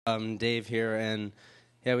Dave here, and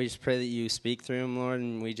yeah, we just pray that you speak through him, Lord,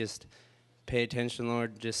 and we just pay attention,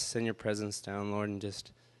 Lord. Just send your presence down, Lord, and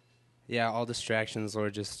just, yeah, all distractions,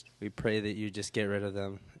 Lord, just, we pray that you just get rid of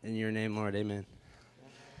them. In your name, Lord, amen.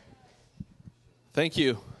 Thank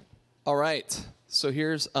you. All right, so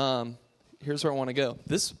here's where I want to go.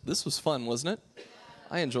 This was fun, wasn't it?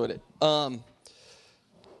 I enjoyed it.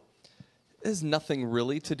 It has nothing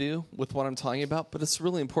really to do with what I'm talking about, but it's a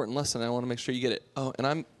really important lesson. I want to make sure you get it. Oh,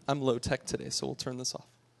 and I'm low tech today, so we'll turn this off.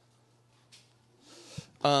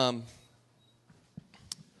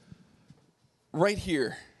 Right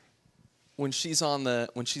here, when she's on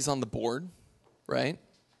the board, right,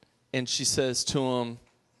 and she says to him,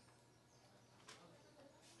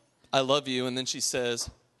 "I love you," and then she says,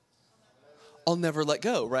 "I'll never let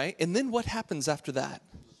go," right? And then what happens after that?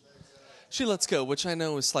 She lets go, which I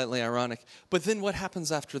know is slightly ironic. But then what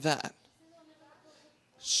happens after that?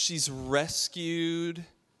 She's rescued,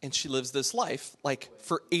 and she lives this life, like,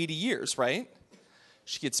 for 80 years, right?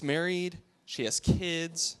 She gets married, she has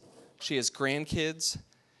kids, she has grandkids.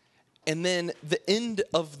 And then the end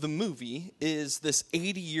of the movie is this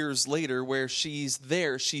 80 years later where she's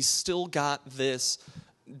there. She's still got this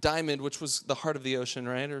diamond, which was the heart of the ocean,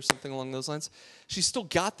 right? Or something along those lines. She's still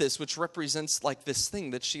got this, which represents like this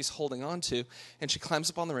thing that she's holding on to. And she climbs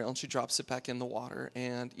up on the rail and she drops it back in the water.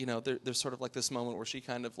 And, you know, there's sort of like this moment where she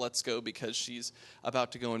kind of lets go because she's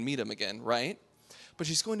about to go and meet him again, right? But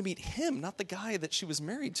she's going to meet him, not the guy that she was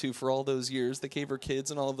married to for all those years that gave her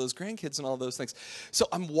kids and all of those grandkids and all those things. So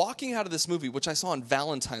I'm walking out of this movie, which I saw on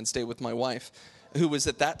Valentine's Day with my wife, who was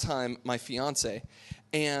at that time my fiance.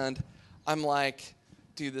 And I'm like,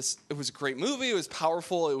 dude, it was a great movie. It was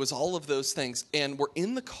powerful. It was all of those things. And we're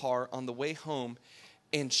in the car on the way home,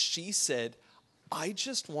 and she said, "I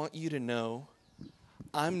just want you to know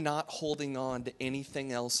I'm not holding on to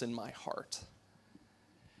anything else in my heart."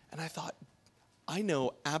 And I thought, I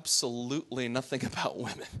know absolutely nothing about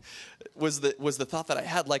women, was the thought that I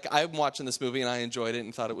had. Like, I'm watching this movie, and I enjoyed it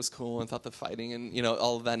and thought it was cool and thought the fighting and, you know,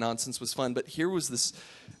 all of that nonsense was fun. But here was this,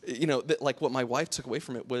 you know, that, like, what my wife took away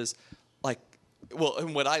from it was, like, well,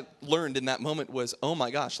 and what I learned in that moment was, oh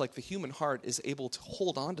my gosh, like the human heart is able to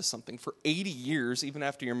hold on to something for 80 years, even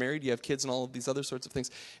after you're married, you have kids and all of these other sorts of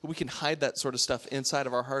things. We can hide that sort of stuff inside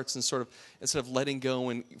of our hearts and sort of, instead of letting go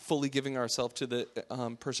and fully giving ourselves to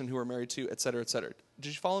the person who we're married to, et cetera, et cetera. Did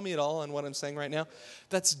you follow me at all on what I'm saying right now?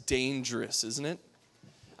 That's dangerous, isn't it?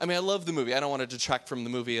 I mean, I love the movie. I don't want to detract from the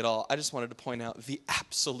movie at all. I just wanted to point out the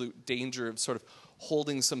absolute danger of sort of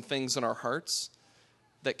holding some things in our hearts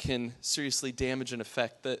that can seriously damage and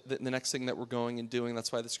affect the next thing that we're going and doing.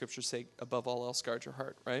 That's why the scriptures say, above all else, guard your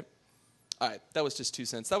heart, right? All right, that was just 2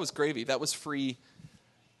 cents. That was gravy. That was free,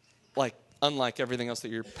 like, unlike everything else that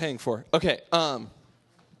you're paying for. Okay,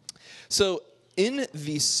 so in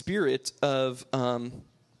the spirit of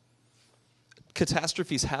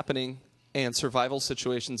catastrophes happening and survival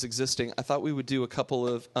situations existing, I thought we would do a couple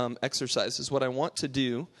of exercises. What I want to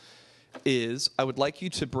do is I would like you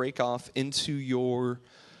to break off into your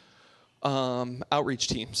outreach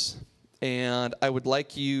teams. And I would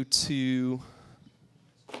like you to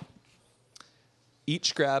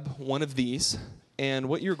each grab one of these. And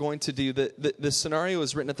what you're going to do, the scenario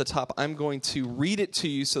is written at the top. I'm going to read it to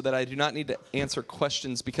you so that I do not need to answer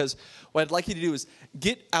questions, because what I'd like you to do is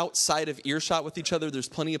get outside of earshot with each other. There's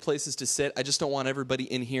plenty of places to sit. I just don't want everybody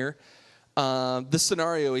in here. This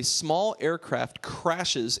scenario, a small aircraft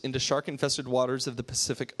crashes into shark-infested waters of the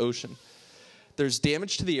Pacific Ocean. There's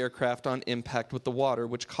damage to the aircraft on impact with the water,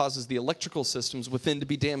 which causes the electrical systems within to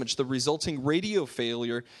be damaged. The resulting radio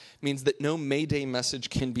failure means that no Mayday message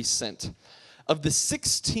can be sent. Of the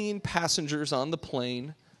 16 passengers on the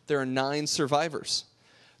plane, there are 9 survivors.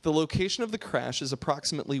 The location of the crash is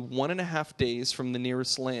approximately 1.5 days from the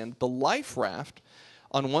nearest land. The life raft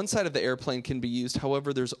on one side of the airplane can be used.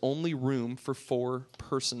 However, there's only room for 4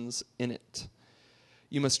 persons in it.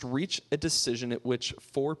 You must reach a decision at which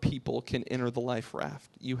 4 people can enter the life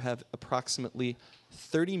raft. You have approximately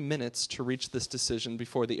 30 minutes to reach this decision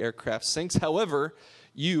before the aircraft sinks. However,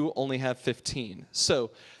 you only have 15.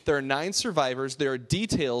 So there are 9 survivors. There are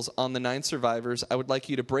details on the 9 survivors. I would like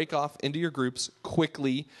you to break off into your groups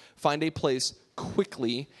quickly, find a place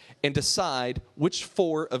quickly, and decide which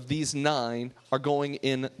 4 of these 9 are going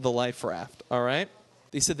in the life raft, all right?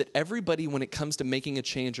 They said that everybody, when it comes to making a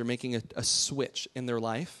change or making a switch in their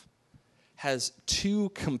life, has two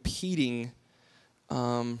competing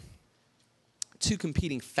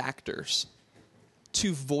factors,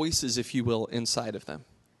 2 voices, if you will, inside of them.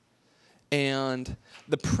 And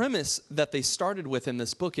the premise that they started with in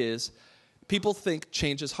this book is people think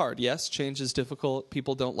change is hard. Yes, change is difficult.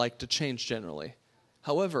 People don't like to change generally.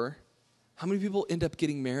 However, how many people end up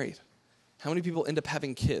getting married? How many people end up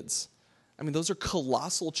having kids? I mean, those are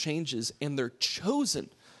colossal changes, and they're chosen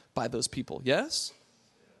by those people, yes?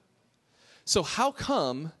 So how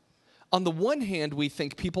come, on the one hand, we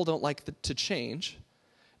think people don't like to change,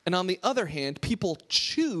 and on the other hand, people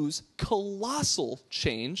choose colossal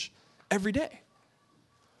change every day?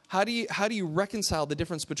 How do you reconcile the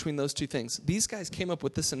difference between those two things? These guys came up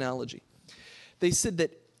with this analogy. They said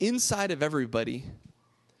that inside of everybody,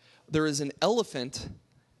 there is an elephant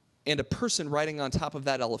and a person riding on top of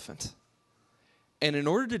that elephant. And in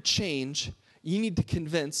order to change, you need to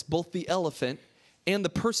convince both the elephant and the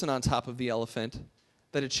person on top of the elephant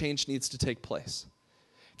that a change needs to take place.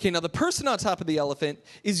 Okay, now the person on top of the elephant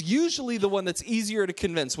is usually the one that's easier to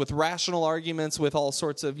convince with rational arguments, with all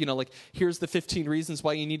sorts of, like, here's the 15 reasons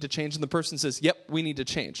why you need to change, and the person says, yep, we need to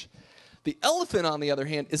change. The elephant, on the other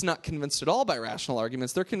hand, is not convinced at all by rational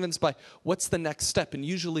arguments. They're convinced by what's the next step, and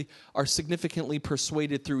usually are significantly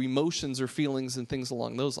persuaded through emotions or feelings and things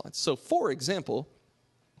along those lines. So, for example,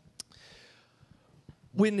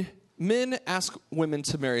 when men ask women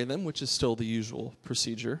to marry them, which is still the usual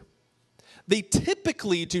procedure, they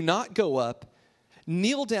typically do not go up,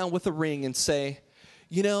 kneel down with a ring and say,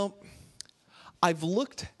 I've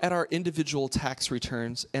looked at our individual tax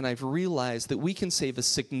returns and I've realized that we can save a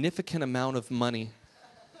significant amount of money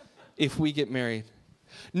if we get married.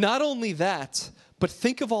 Not only that, but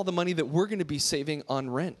think of all the money that we're going to be saving on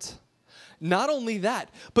rent. Not only that,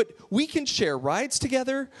 but we can share rides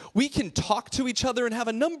together, we can talk to each other and have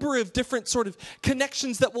a number of different sort of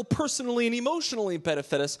connections that will personally and emotionally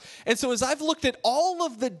benefit us. And so as I've looked at all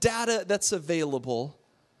of the data that's available,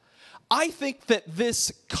 I think that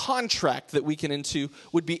this contract that we get into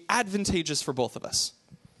would be advantageous for both of us.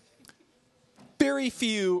 Very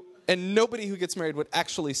few, and nobody who gets married would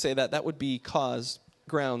actually say that. That would be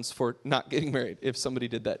grounds for not getting married if somebody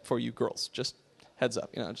did that for you girls. Just heads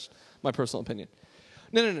up, just my personal opinion.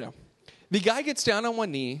 No. The guy gets down on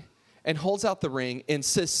one knee and holds out the ring and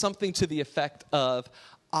says something to the effect of,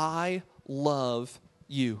 I love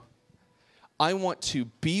you. I want to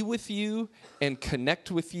be with you and connect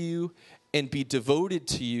with you and be devoted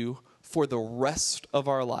to you for the rest of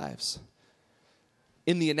our lives.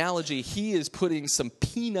 In the analogy, he is putting some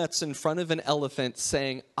peanuts in front of an elephant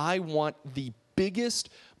saying, I want the biggest,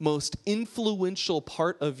 most influential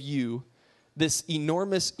part of you, this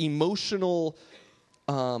enormous emotional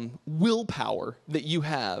willpower that you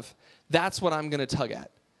have, that's what I'm going to tug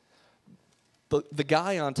at. The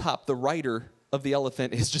guy on top, the rider of the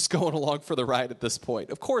elephant, is just going along for the ride at this point.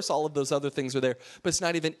 Of course, all of those other things are there, but it's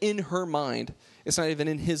not even in her mind. It's not even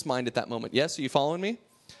in his mind at that moment. Yes, are you following me?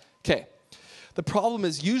 Okay. The problem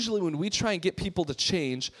is usually when we try and get people to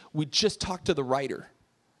change, we just talk to the rider.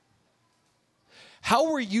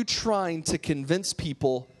 How were you trying to convince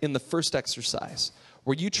people in the first exercise?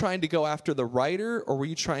 Were you trying to go after the rider, or were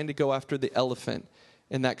you trying to go after the elephant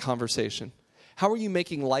in that conversation? How are you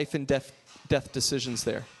making life and death decisions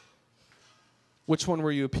there? Which one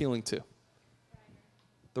were you appealing to?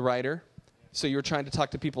 The rider? So you were trying to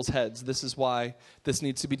talk to people's heads. This is why this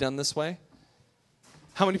needs to be done this way?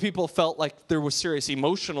 How many people felt like there was serious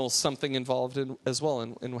emotional something involved as well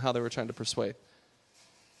in how they were trying to persuade?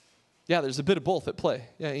 Yeah, there's a bit of both at play.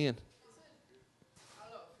 Yeah, Ian. I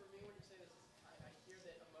don't know. For me, when you say this, I hear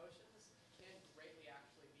that emotions can greatly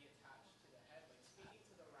actually be attached to the head. Like speaking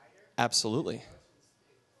to the writer. Absolutely.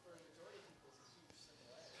 For the majority of people, it's a huge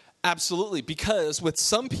similarity. Absolutely, because with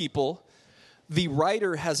some people, the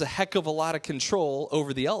writer has a heck of a lot of control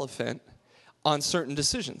over the elephant on certain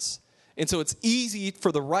decisions. And so it's easy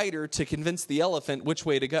for the writer to convince the elephant which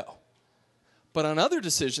way to go. But on other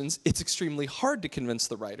decisions, it's extremely hard to convince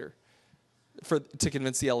the writer to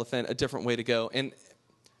convince the elephant a different way to go. And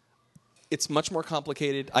it's much more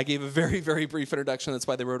complicated. I gave a very, very brief introduction. That's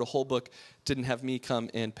why they wrote a whole book. Didn't have me come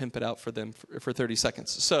and pimp it out for them for 30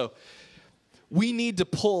 seconds. So we need to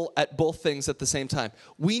pull at both things at the same time.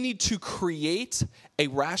 We need to create a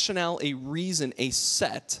rationale, a reason, a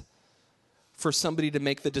set for somebody to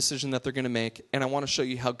make the decision that they're going to make. And I want to show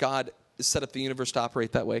you how God has set up the universe to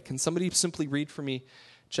operate that way. Can somebody simply read for me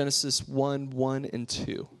Genesis 1:1 and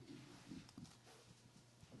 2?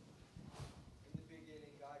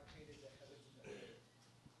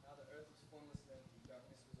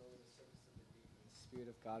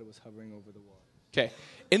 God was hovering over the water. Okay.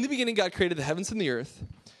 In the beginning, God created the heavens and the earth.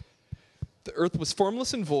 The earth was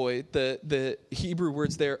formless and void. The Hebrew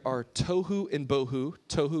words there are tohu and bohu.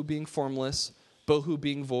 Tohu being formless, bohu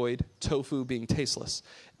being void, tofu being tasteless.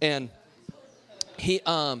 And he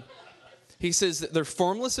says that they're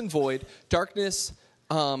formless and void. Darkness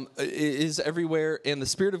is everywhere, and the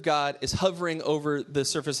Spirit of God is hovering over the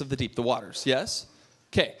surface of the deep, the waters. Yes?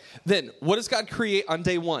 Okay. Then, what does God create on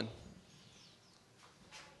day 1?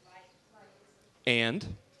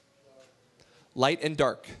 And light and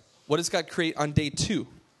dark. What does God create on day 2?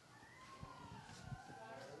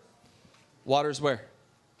 Waters where?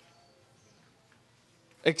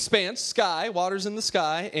 Expanse, sky, waters in the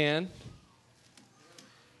sky, and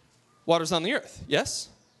waters on the earth. Yes?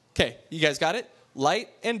 Okay, you guys got it? Light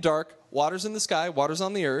and dark, waters in the sky, waters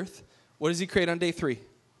on the earth. What does he create on day 3?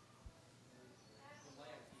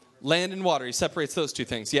 Land and water. He separates those two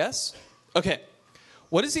things. Yes? Okay.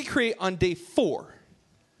 What does he create on day 4?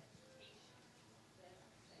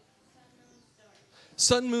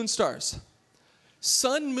 Sun, moon, stars.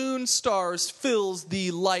 Sun, moon, stars fills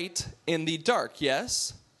the light and the dark.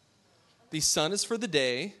 Yes? The sun is for the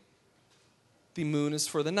day. The moon is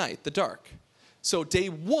for the night, the dark. So day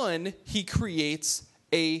 1, he creates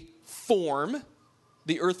a form.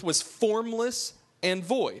 The earth was formless and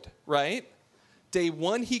void, right? Day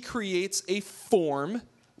 1, he creates a form,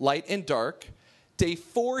 light and dark. Day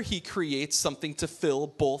 4, he creates something to fill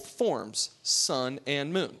both forms, sun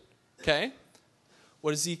and moon. Okay?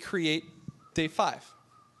 What does he create day 5?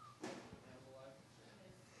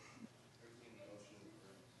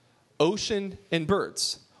 Ocean and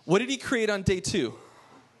birds. What did he create on day 2?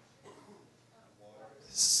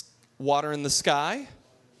 Water in the sky,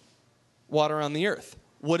 water on the earth.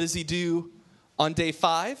 What does he do on day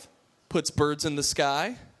 5? Puts birds in the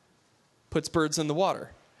sky, puts birds in the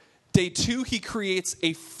water. Day 2, he creates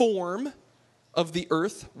a form of the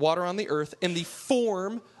earth, water on the earth, and the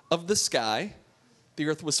form of the sky. The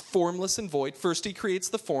earth was formless and void. First, he creates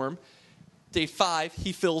the form. Day 5,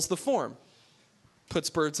 he fills the form. Puts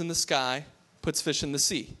birds in the sky, puts fish in the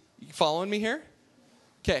sea. You following me here?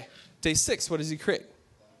 Okay. Day 6, what does he create?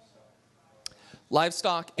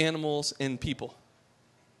 Livestock, animals, and people.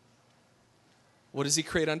 What does he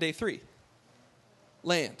create on day 3?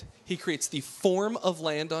 Land. He creates the form of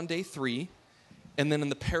land on day 3, and then in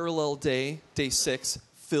the parallel day, day 6,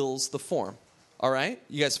 fills the form. All right?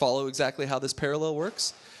 You guys follow exactly how this parallel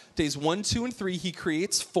works? Days 1, 2, and 3, he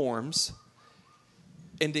creates forms.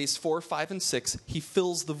 In days 4, 5, and 6, he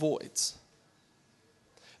fills the voids.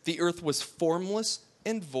 The earth was formless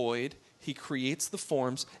and void. He creates the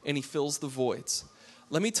forms, and he fills the voids.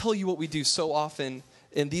 Let me tell you what we do so often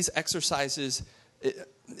in these exercises.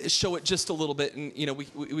 Show it just a little bit, and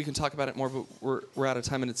we can talk about it more, but we're out of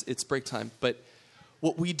time, and it's break time. But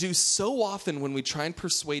what we do so often when we try and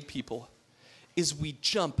persuade people is we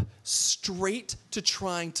jump straight to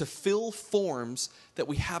trying to fill forms that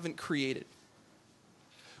we haven't created.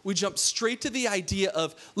 We jump straight to the idea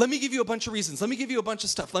of, let me give you a bunch of reasons. Let me give you a bunch of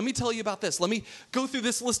stuff. Let me tell you about this. Let me go through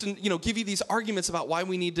this list and, give you these arguments about why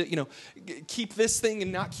we need to, keep this thing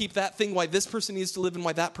and not keep that thing, why this person needs to live and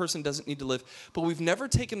why that person doesn't need to live. But we've never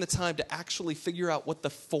taken the time to actually figure out what the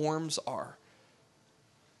forms are.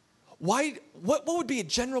 What would be a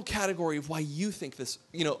general category of why you think this,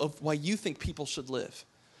 of why you think people should live?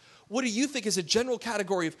 What do you think is a general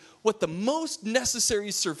category of what the most necessary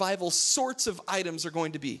survival sorts of items are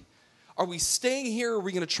going to be? Are we staying here or are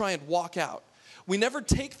we going to try and walk out? We never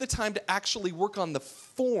take the time to actually work on the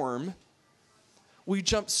form. We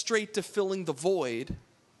jump straight to filling the void.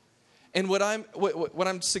 And what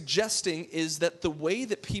I'm suggesting is that the way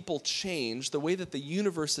that people change, the way that the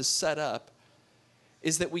universe is set up,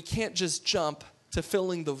 is that we can't just jump to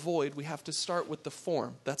filling the void. We have to start with the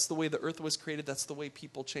form. That's the way the earth was created. That's the way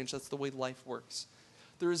people change. That's the way life works.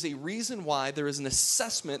 There is a reason why. There is an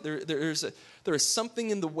assessment. There is something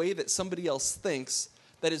in the way that somebody else thinks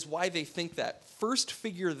that is why they think that. First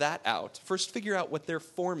figure that out. First figure out what their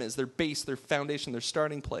form is, their base, their foundation, their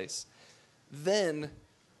starting place. Then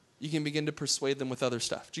you can begin to persuade them with other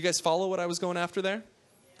stuff. Do you guys follow what I was going after there?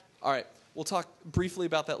 All right. We'll talk briefly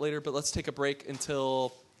about that later, but let's take a break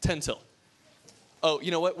until 10 till. Oh, you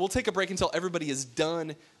know what? We'll take a break until everybody is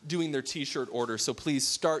done doing their T-shirt order. So please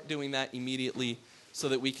start doing that immediately so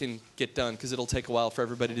that we can get done, because it'll take a while for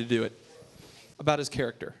everybody to do it. About his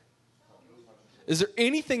character. Is there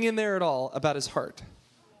anything in there at all about his heart?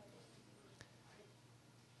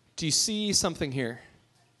 Do you see something here?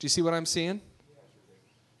 Do you see what I'm seeing?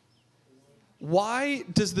 Why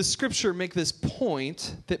does the scripture make this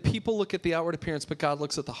point that people look at the outward appearance, but God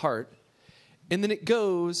looks at the heart? And then it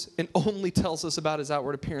goes and only tells us about his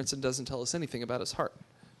outward appearance and doesn't tell us anything about his heart.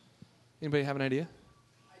 Anybody have an idea?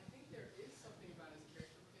 I think there is something about his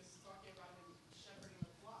character because it's talking about him shepherding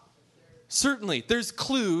the flock. Certainly, there's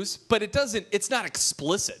clues, but it's not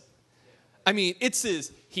explicit. I mean,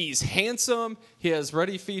 he's handsome, he has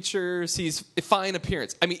ruddy features, he's a fine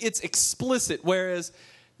appearance. I mean, it's explicit, whereas,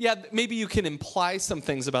 yeah, maybe you can imply some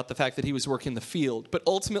things about the fact that he was working the field, but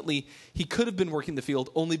ultimately, he could have been working the field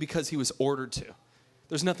only because he was ordered to.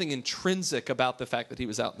 There's nothing intrinsic about the fact that he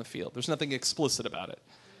was out in the field. There's nothing explicit about it.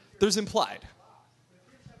 There's implied.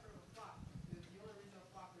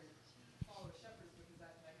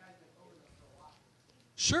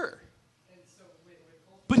 Sure.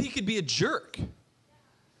 But he could be a jerk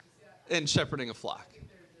in shepherding a flock.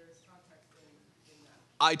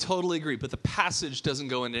 I totally agree, but the passage doesn't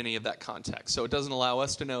go into any of that context. So it doesn't allow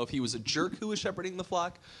us to know if he was a jerk who was shepherding the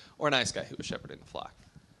flock or a nice guy who was shepherding the flock.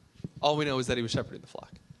 All we know is that he was shepherding the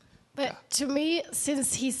flock. But to me,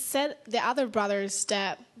 since he said the other brothers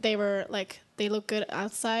that they were like, they look good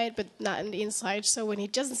outside, but not in the inside. So when he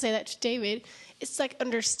doesn't say that to David, it's like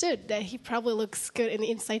understood that he probably looks good in the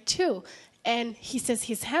inside too. And he says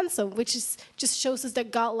he's handsome, which is just shows us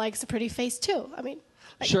that God likes a pretty face too. I mean,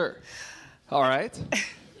 like, sure. All right.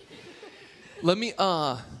 Let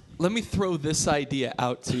me throw this idea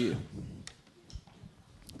out to you.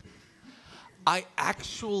 I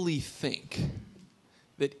actually think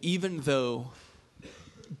that even though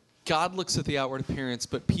God looks at the outward appearance,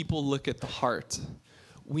 but people look at the heart,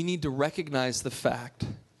 we need to recognize the fact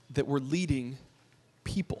that we're leading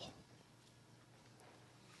people.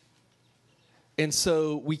 And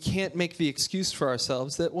so we can't make the excuse for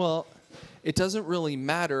ourselves that, well, it doesn't really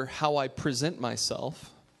matter how I present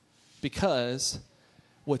myself because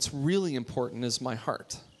what's really important is my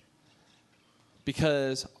heart.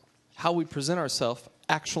 Because how we present ourselves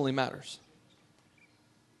actually matters.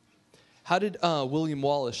 How did William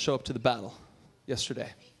Wallace show up to the battle yesterday?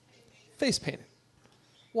 Face painted.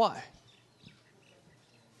 Why?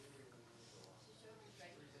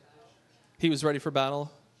 He was ready for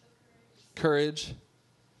battle. Courage.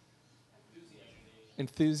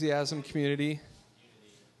 Enthusiasm, community.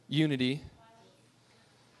 Unity.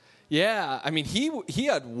 Yeah, I mean, he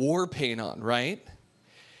had war paint on, right?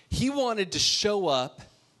 He wanted to show up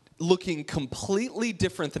looking completely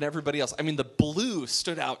different than everybody else. I mean, the blue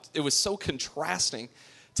stood out. It was so contrasting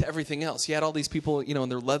to everything else. You had all these people, in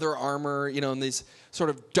their leather armor, and these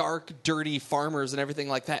sort of dark, dirty farmers and everything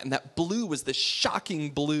like that. And that blue was this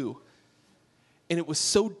shocking blue. And it was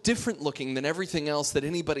so different looking than everything else that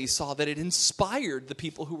anybody saw that it inspired the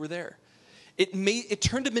people who were there. It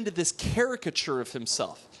turned him into this caricature of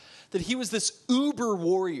himself, that he was this uber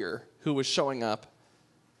warrior who was showing up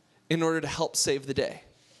in order to help save the day.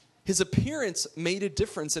 His appearance made a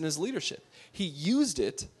difference in his leadership. He used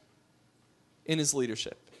it in his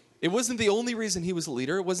leadership. It wasn't the only reason he was a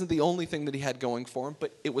leader. It wasn't the only thing that he had going for him,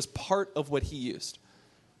 but it was part of what he used.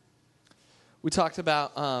 We talked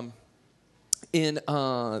about in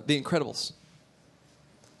The Incredibles.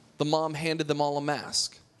 The mom handed them all a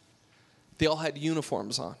mask. They all had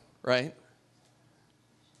uniforms on, right?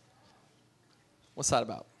 What's that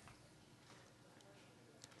about?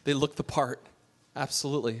 They look the part.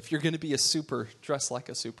 Absolutely. If you're going to be a super, dress like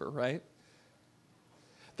a super, right?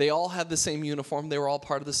 They all had the same uniform. They were all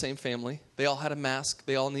part of the same family. They all had a mask.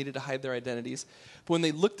 They all needed to hide their identities. But when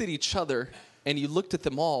they looked at each other and you looked at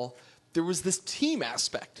them all, there was this team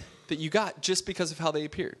aspect that you got just because of how they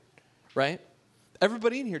appeared, right?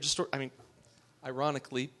 Everybody in here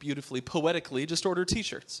ironically, beautifully, poetically, just ordered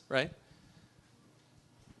T-shirts, right?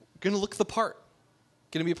 Going to look the part.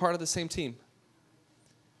 Going to be a part of the same team.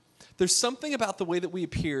 There's something about the way that we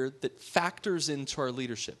appear that factors into our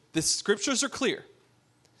leadership. The scriptures are clear.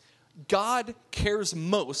 God cares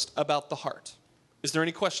most about the heart. Is there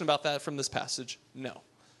any question about that from this passage? No,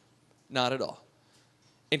 not at all.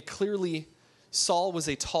 And clearly, Saul was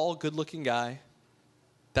a tall, good-looking guy.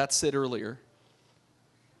 That's said earlier.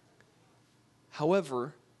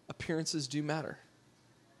 However, appearances do matter,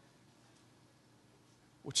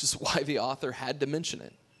 which is why the author had to mention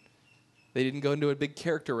it. They didn't go into a big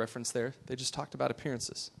character reference there. They just talked about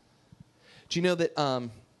appearances. Do you know that,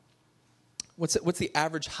 what's the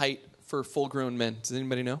average height for full-grown men? Does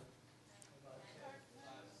anybody know?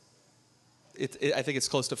 I think it's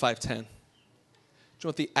close to 5'10". Do you know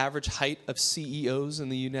what the average height of CEOs in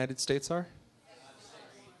the United States are?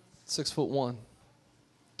 6'1",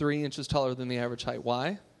 3 inches taller than the average height.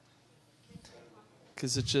 Why?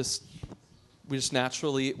 Because we just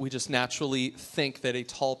naturally think that a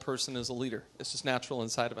tall person is a leader. It's just natural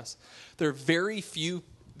inside of us. There are very few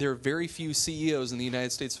CEOs in the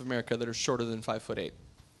United States of America that are shorter than 5'8",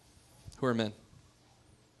 who are men.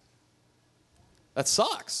 That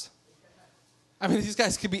sucks. I mean, these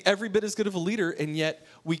guys could be every bit as good of a leader, and yet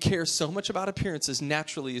we care so much about appearances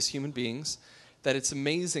naturally as human beings that it's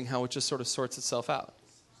amazing how it just sort of sorts itself out.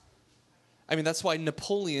 I mean, that's why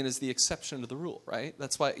Napoleon is the exception to the rule, right?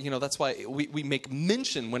 That's why we make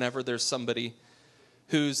mention whenever there's somebody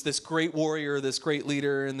who's this great warrior, this great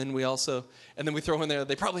leader, and then we throw in there,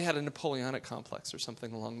 they probably had a Napoleonic complex or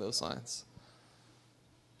something along those lines.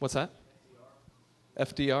 What's that?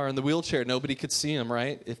 FDR in the wheelchair. Nobody could see him,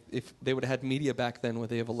 right? If they would have had media back then, would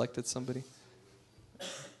they have elected somebody?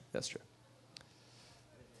 That's true.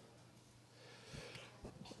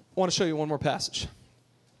 I want to show you one more passage.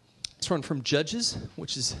 Let's run from Judges,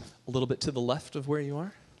 which is a little bit to the left of where you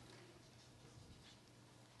are.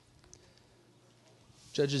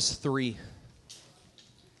 Judges 3.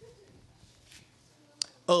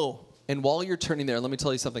 Oh, and while you're turning there, let me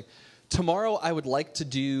tell you something. Tomorrow I would like to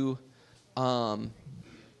do, I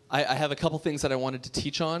have a couple things that I wanted to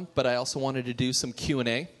teach on, but I also wanted to do some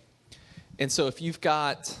Q&A. And so if you've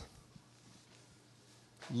got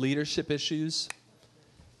leadership issues,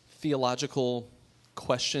 theological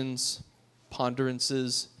questions,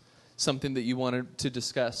 ponderances, something that you wanted to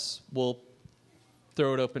discuss, we'll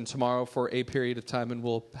throw it open tomorrow for a period of time, and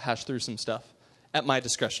we'll hash through some stuff at my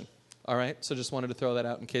discretion. All right? So just wanted to throw that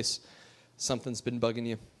out in case something's been bugging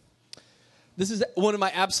you. This is one of my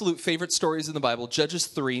absolute favorite stories in the Bible, Judges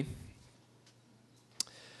 3,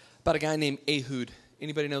 about a guy named Ehud.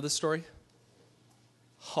 Anybody know this story?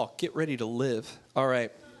 Oh, get ready to live. All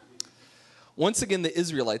right. Once again, the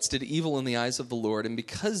Israelites did evil in the eyes of the Lord, and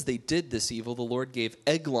because they did this evil, the Lord gave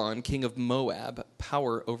Eglon, king of Moab,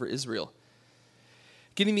 power over Israel.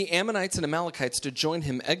 Getting the Ammonites and Amalekites to join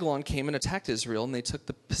him, Eglon came and attacked Israel, and they took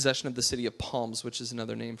the possession of the city of Palms, which is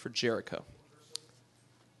another name for Jericho.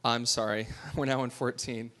 I'm sorry, we're now in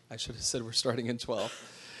 14. I should have said we're starting in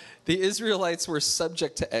 12. The Israelites were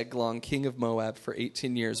subject to Eglon, king of Moab, for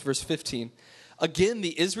 18 years. Verse 15. Again,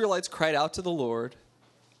 the Israelites cried out to the Lord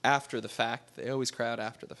after the fact. They always cry out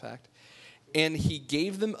after the fact. And he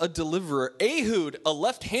gave them a deliverer, Ehud, a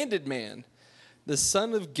left-handed man, the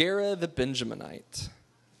son of Gera the Benjaminite.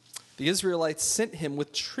 The Israelites sent him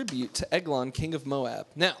with tribute to Eglon, king of Moab.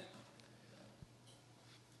 Now,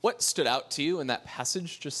 what stood out to you in that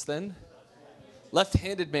passage just then?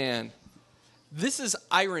 Left-handed man. This is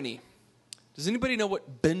irony. Does anybody know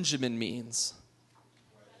what Benjamin means?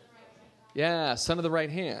 Yeah, son of the right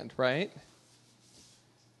hand, right?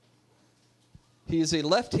 He is a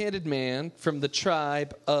left-handed man from the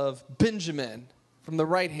tribe of Benjamin, from the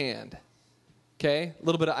right hand. Okay, a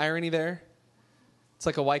little bit of irony there. It's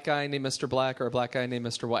like a white guy named Mr. Black or a black guy named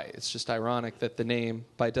Mr. White. It's just ironic that the name,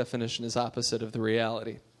 by definition, is opposite of the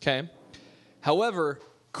reality. Okay? However,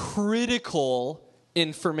 critical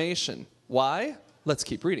information. Why? Let's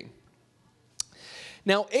keep reading.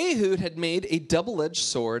 Now, Ehud had made a double-edged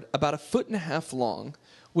sword about 1.5 feet long,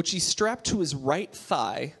 which he strapped to his right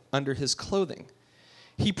thigh under his clothing.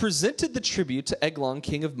 He presented the tribute to Eglon,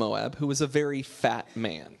 king of Moab, who was a very fat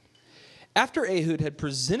man. After Ehud had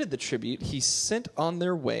presented the tribute, he sent on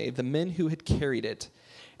their way the men who had carried it.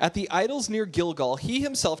 At the idols near Gilgal, he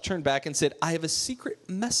himself turned back and said, I have a secret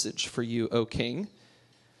message for you, O king.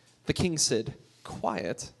 The king said,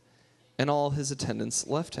 quiet, and all his attendants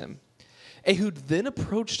left him. Ehud then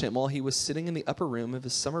approached him while he was sitting in the upper room of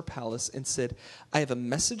his summer palace and said, I have a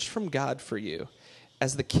message from God for you.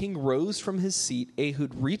 As the king rose from his seat,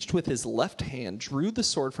 Ehud reached with his left hand, drew the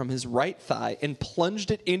sword from his right thigh, and plunged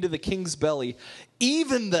it into the king's belly.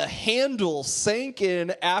 Even the handle sank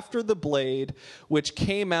in after the blade, which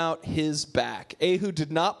came out his back. Ehud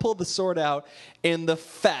did not pull the sword out, and the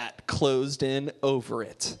fat closed in over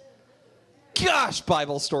it. Gosh,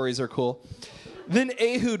 Bible stories are cool. Then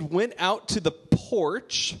Ehud went out to the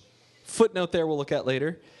porch. Footnote there we'll look at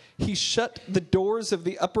later. He shut the doors of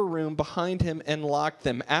the upper room behind him and locked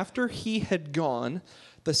them. After he had gone,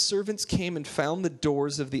 the servants came and found the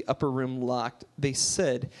doors of the upper room locked. They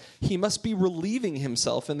said, he must be relieving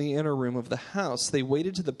himself in the inner room of the house. They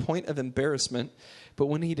waited to the point of embarrassment, but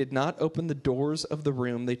when he did not open the doors of the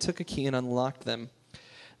room, they took a key and unlocked them.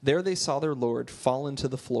 There they saw their lord fallen to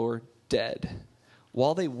the floor, dead.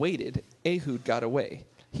 While they waited, Ehud got away.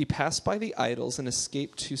 He passed by the idols and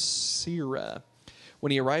escaped to Seirah.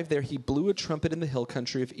 When he arrived there, he blew a trumpet in the hill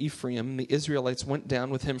country of Ephraim, and the Israelites went down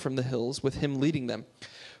with him from the hills, with him leading them.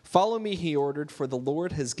 Follow me, he ordered, for the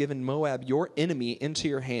Lord has given Moab, your enemy, into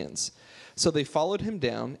your hands. So they followed him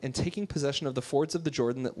down, and taking possession of the fords of the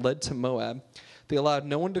Jordan that led to Moab, they allowed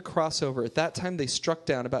no one to cross over. At that time they struck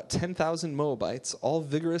down about 10,000 Moabites, all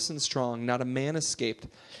vigorous and strong. Not a man escaped.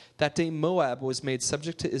 That day Moab was made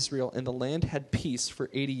subject to Israel, and the land had peace for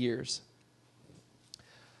 80 years.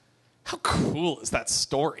 How cool is that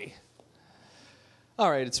story? All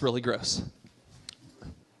right, it's really gross.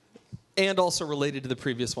 And also related to the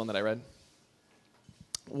previous one that I read.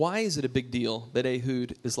 Why is it a big deal that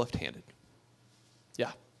Ehud is left-handed?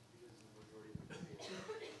 Yeah.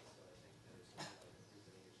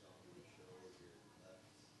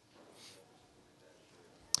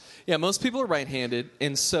 Yeah, most people are right-handed,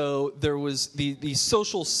 and so there was the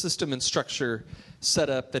social system and structure set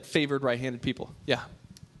up that favored right-handed people. Yeah.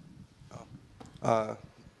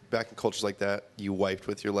 Back in cultures like that, you wiped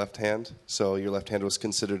with your left hand, so your left hand was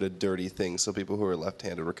considered a dirty thing. So people who were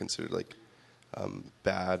left-handed were considered like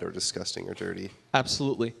bad or disgusting or dirty.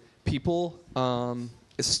 Absolutely. People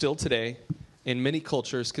still today, in many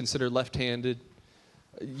cultures, consider left-handed,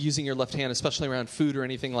 using your left hand, especially around food or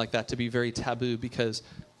anything like that, to be very taboo because,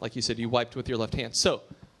 like you said, you wiped with your left hand. So,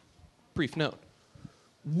 brief note.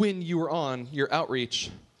 When you were on your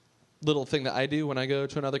outreach, little thing that I do when I go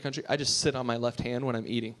to another country, I just sit on my left hand when I'm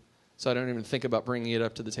eating. So I don't even think about bringing it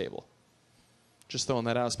up to the table. Just throwing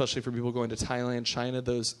that out, especially for people going to Thailand, China,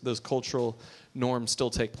 those cultural norms still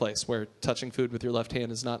take place where touching food with your left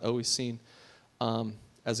hand is not always seen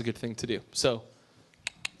as a good thing to do. So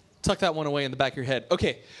tuck that one away in the back of your head.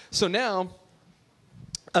 Okay, so now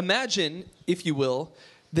imagine, if you will,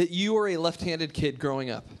 that you are a left-handed kid growing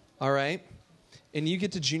up, all right? And you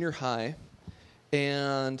get to junior high,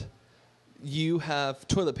 and you have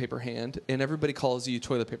toilet paper hand, and everybody calls you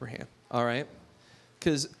toilet paper hand, all right?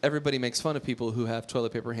 Because everybody makes fun of people who have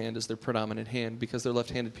toilet paper hand as their predominant hand because they're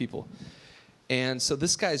left-handed people. And so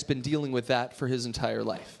this guy's been dealing with that for his entire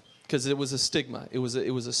life because it was a stigma. It was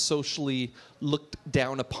a socially looked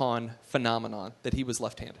down upon phenomenon that he was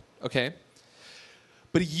left-handed, okay?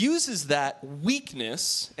 But he uses that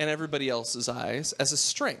weakness in everybody else's eyes as a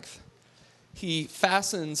strength. He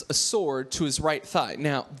fastens a sword to his right thigh.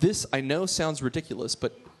 Now, this I know sounds ridiculous,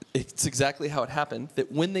 but it's exactly how it happened,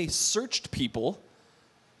 that when they searched people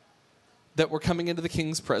that were coming into the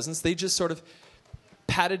king's presence, they just sort of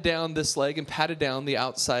patted down this leg and patted down the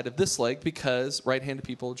outside of this leg because right-handed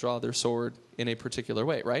people draw their sword in a particular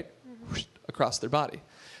way, right? Mm-hmm. Across their body.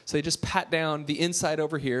 So they just pat down the inside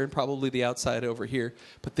over here and probably the outside over here,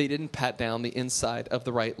 but they didn't pat down the inside of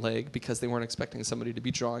the right leg because they weren't expecting somebody to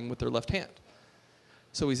be drawing with their left hand.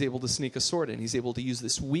 So he's able to sneak a sword in. He's able to use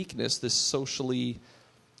this weakness, this socially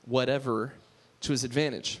whatever, to his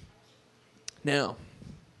advantage. Now,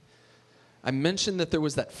 I mentioned that there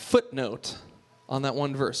was that footnote on that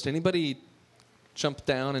one verse. Did anybody jump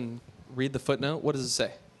down and read the footnote? What does it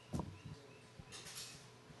say?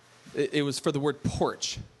 It was for the word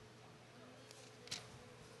porch.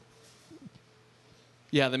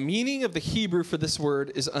 Yeah, the meaning of the Hebrew for this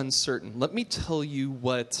word is uncertain. Let me tell you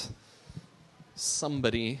what some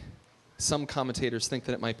commentators think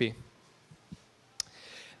that it might be.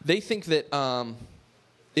 They think that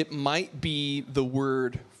it might be the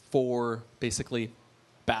word for basically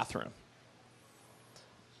bathroom.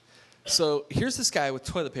 So here's this guy with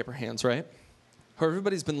toilet paper hands, right? Who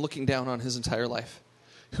everybody's been looking down on his entire life,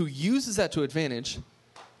 who uses that to advantage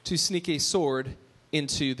to sneak a sword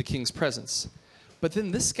into the king's presence. But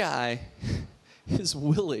then this guy is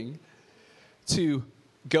willing to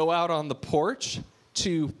go out on the porch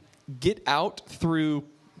to get out through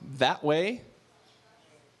that way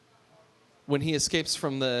when he escapes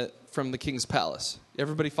from the king's palace.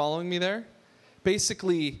 Everybody following me there?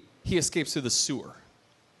 Basically, he escapes through the sewer.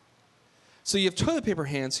 So you have toilet paper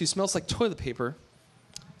hands who smells like toilet paper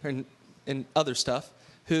and other stuff,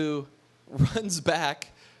 who runs back.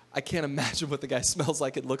 I can't imagine what the guy smells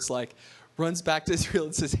like, it looks like. Runs back to Israel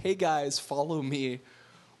and says, hey guys, follow me.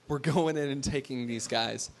 We're going in and taking these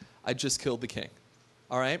guys. I just killed the king.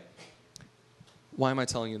 All right? Why am I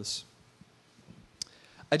telling you this?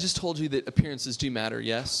 I just told you that appearances do matter,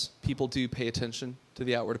 yes. People do pay attention to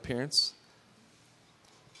the outward appearance.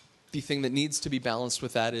 The thing that needs to be balanced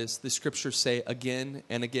with that is the scriptures say again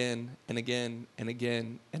and again and again and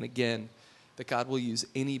again and again that God will use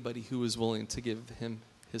anybody who is willing to give him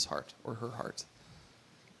his heart or her heart.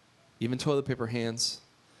 Even toilet paper hands,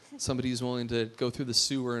 somebody who's willing to go through the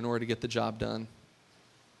sewer in order to get the job done.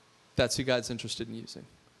 That's who God's interested in using.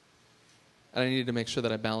 And I needed to make sure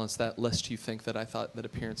that I balanced that, lest you think that I thought that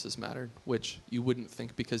appearances mattered, which you wouldn't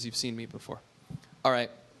think because you've seen me before. All right.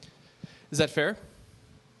 Is that fair?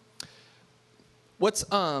 Let's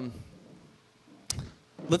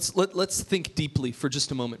think deeply for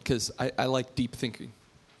just a moment, because I like deep thinking.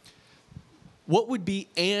 What would be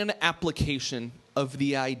an application of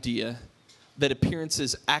the idea that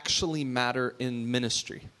appearances actually matter in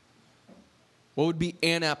ministry? What would be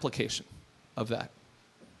an application of that?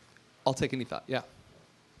 I'll take any thought. Yeah.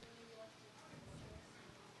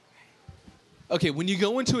 Okay, when you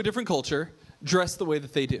go into a different culture, dress the way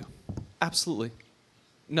that they do. Absolutely.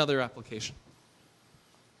 Another application.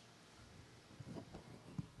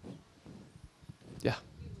 Yeah.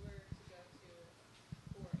 If you were to go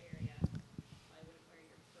to a poor area, I wouldn't wear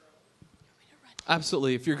your pearls.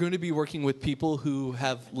 Absolutely. If you're going to be working with people who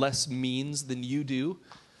have less means than you do,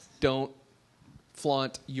 don't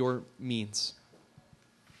flaunt your means.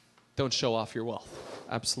 Don't show off your wealth.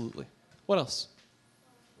 Absolutely. What else?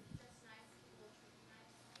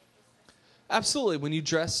 Absolutely. When you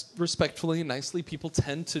dress respectfully and nicely, people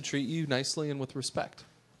tend to treat you nicely and with respect.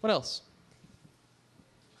 What else?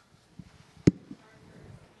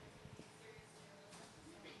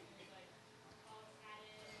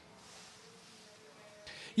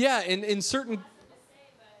 Yeah, in certain...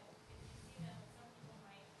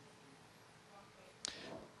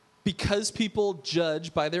 Because people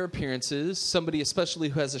judge by their appearances, somebody especially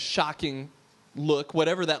who has a shocking look,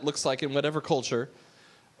 whatever that looks like in whatever culture,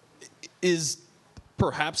 is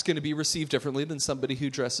perhaps going to be received differently than somebody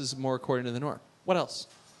who dresses more according to the norm. What else?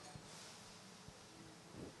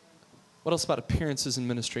 What else about appearances in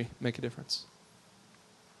ministry make a difference?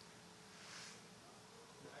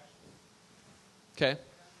 Okay.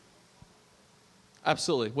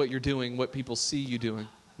 Absolutely. What you're doing, what people see you doing,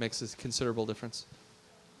 makes a considerable difference.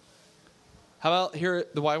 How about here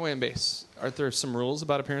at the YWAM base? Aren't there some rules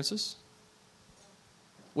about appearances?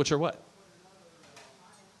 Which are what?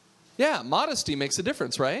 Yeah, modesty makes a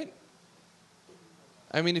difference, right?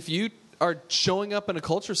 I mean, if you are showing up in a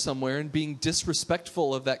culture somewhere and being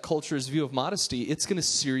disrespectful of that culture's view of modesty, it's going to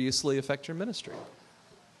seriously affect your ministry.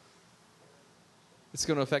 It's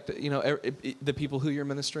going to affect, the people who you're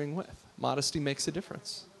ministering with. Modesty makes a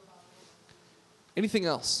difference. Anything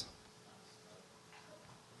else?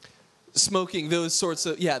 Smoking, those sorts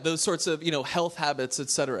of health habits,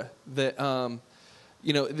 etc. That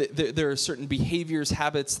there are certain behaviors,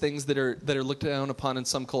 habits, things that are looked down upon in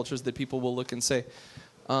some cultures that people will look and say,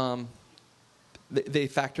 they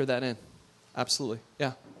factor that in. Absolutely,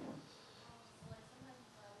 yeah.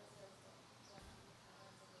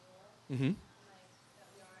 Mm-hmm.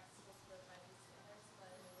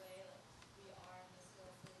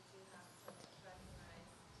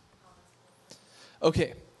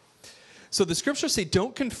 Okay. So the scriptures say,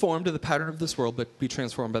 don't conform to the pattern of this world, but be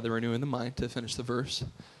transformed by the renewing of the mind, to finish the verse.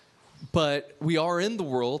 But we are in the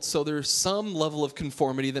world, so there's some level of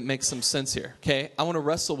conformity that makes some sense here. Okay? I want to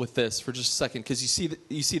wrestle with this for just a second, because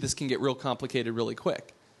you see this can get real complicated really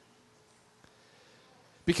quick.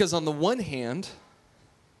 Because on the one hand,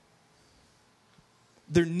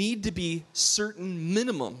 there need to be certain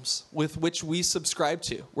minimums with which we subscribe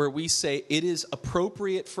to, where we say it is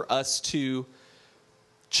appropriate for us to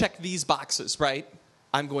check these boxes, right?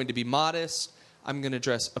 I'm going to be modest. I'm going to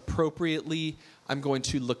dress appropriately. I'm going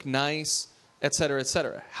to look nice, et cetera, et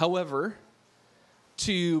cetera. However,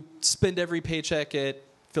 to spend every paycheck at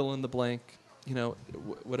fill in the blank,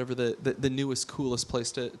 whatever the newest, coolest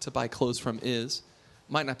place to buy clothes from is,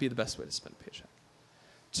 might not be the best way to spend a paycheck.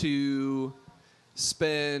 To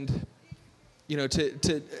spend...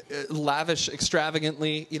 to lavish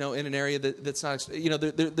extravagantly, in an area that's not,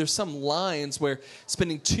 there's some lines where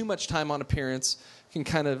spending too much time on appearance can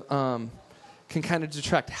kind of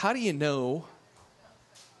detract. How do you know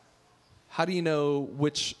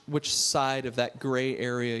which side of that gray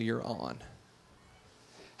area you're on?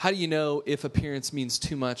 How do you know if appearance means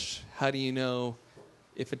too much? How do you know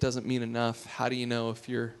if it doesn't mean enough? How do you know if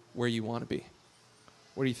you're where you want to be?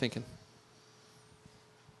 What are you thinking?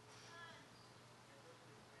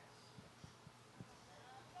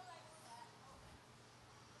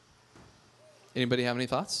 Anybody have any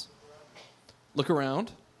thoughts? Look around.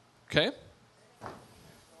 Okay.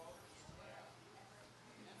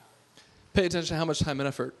 Pay attention to how much time and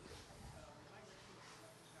effort.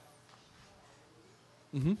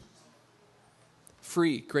 Mm-hmm.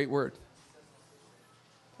 Free, great word.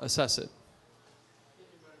 Assess it.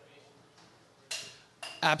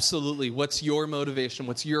 Absolutely. What's your motivation?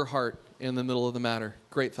 What's your heart in the middle of the matter?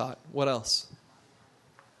 Great thought. What else?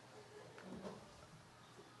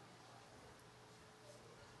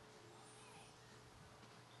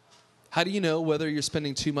 How do you know whether you're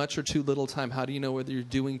spending too much or too little time? How do you know whether you're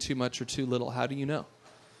doing too much or too little? How do you know?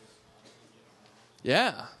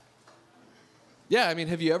 Yeah. Yeah, I mean,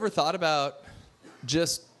 have you ever thought about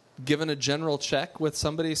just giving a general check with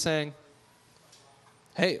somebody saying,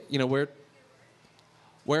 hey,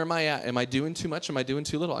 where am I at? Am I doing too much? Am I doing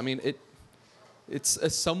too little? I mean, it's a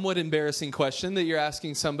somewhat embarrassing question that you're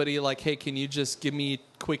asking somebody like, hey, can you just give me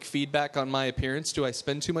quick feedback on my appearance? Do I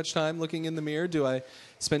spend too much time looking in the mirror? Do I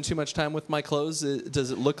spend too much time with my clothes?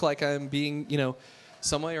 Does it look like I'm being,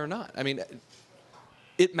 some way or not? I mean,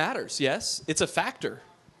 it matters, yes. It's a factor.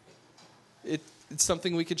 It's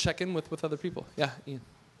something we could check in with other people. Yeah, Ian.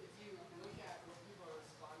 If you look at what people are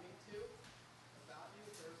responding to about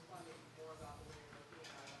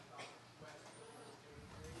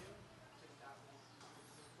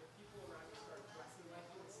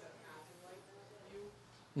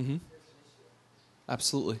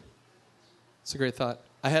Absolutely. It's a great thought.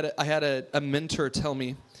 I had a mentor tell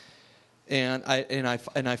me, and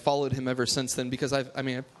I followed him ever since then, because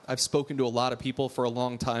I've spoken to a lot of people for a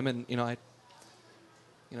long time, and I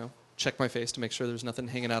check my face to make sure there's nothing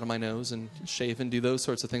hanging out of my nose, and shave and do those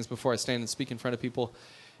sorts of things before I stand and speak in front of people.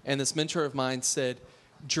 And this mentor of mine said,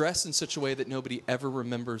 dress in such a way that nobody ever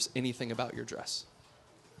remembers anything about your dress.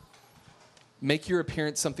 Make your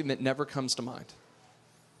appearance something that never comes to mind.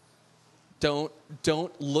 Don't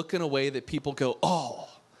look in a way that people go, oh,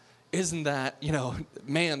 isn't that,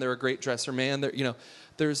 man, they're a great dresser, man.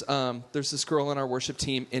 There's this girl on our worship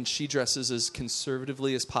team, and she dresses as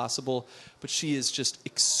conservatively as possible, but she is just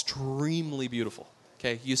extremely beautiful.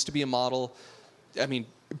 Okay, used to be a model.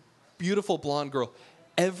 Beautiful blonde girl.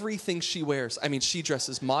 Everything she wears, she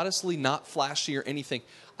dresses modestly, not flashy or anything.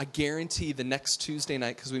 I guarantee the next Tuesday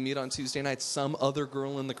night, because we meet on Tuesday nights, some other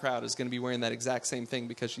girl in the crowd is going to be wearing that exact same thing,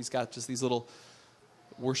 because she's got just these little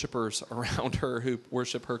worshipers around her who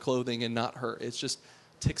worship her clothing and not her. It just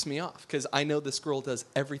ticks me off, because I know this girl does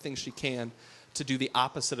everything she can to do the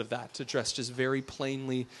opposite of that, to dress just very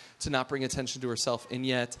plainly, to not bring attention to herself, and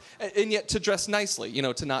yet to dress nicely,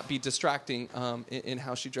 to not be distracting in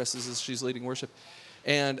how she dresses as she's leading worship.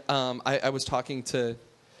 And I was talking to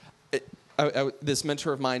this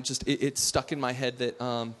mentor of mine. Just it stuck in my head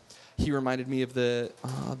that he reminded me of the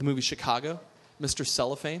movie Chicago, Mr.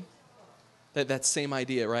 Cellophane. That same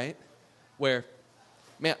idea, right? Where,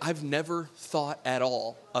 man, I've never thought at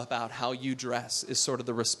all about how you dress is sort of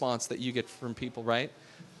the response that you get from people, right?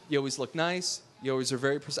 You always look nice. You always are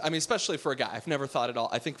very especially for a guy. I've never thought at all.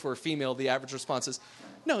 I think for a female, the average response is,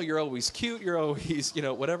 no, you're always cute. You're always,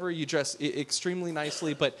 whatever. You dress extremely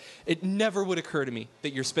nicely. But it never would occur to me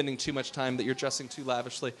that you're spending too much time, that you're dressing too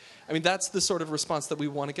lavishly. That's the sort of response that we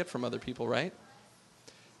want to get from other people, right?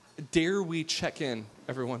 Dare we check in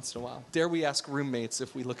every once in a while? Dare we ask roommates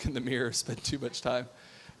if we look in the mirror, spend too much time?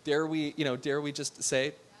 Dare we just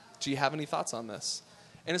say, do you have any thoughts on this?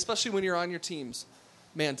 And especially when you're on your teams,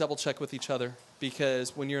 man, double check with each other,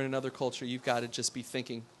 because when you're in another culture, you've got to just be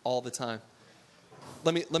thinking all the time.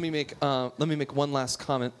 Let me make one last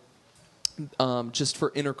comment, just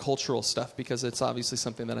for intercultural stuff, because it's obviously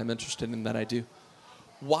something that I'm interested in, that I do.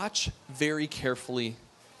 Watch very carefully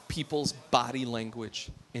people's body language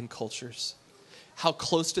in cultures. How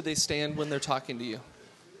close do they stand when they're talking to you?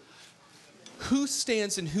 Who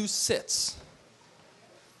stands and who sits?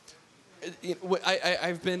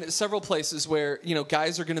 I've been at several places where,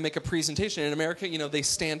 guys are going to make a presentation. In America, they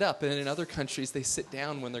stand up, and in other countries, they sit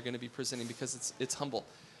down when they're going to be presenting, because it's humble.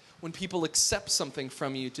 When people accept something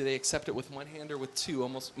from you, do they accept it with one hand or with two?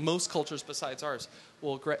 Most cultures besides ours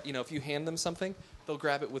will, if you hand them something, they'll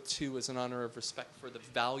grab it with two as an honor of respect for the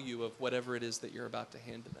value of whatever it is that you're about to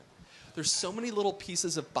hand to them. There's so many little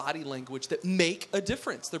pieces of body language that make a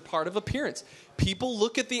difference. They're part of appearance. People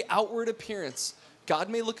look at the outward appearance. God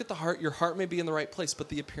may look at the heart. Your heart may be in the right place, but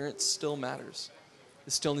the appearance still matters.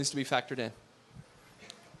 It still needs to be factored in.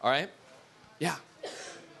 All right? Yeah.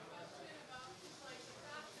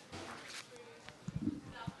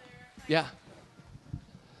 Yeah.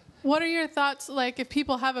 What are your thoughts, if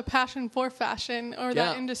people have a passion for fashion or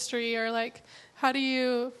that industry, or how do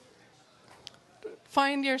you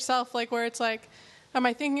find yourself where it's am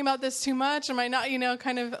I thinking about this too much? Am I not,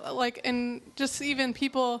 and just even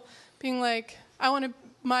people being I want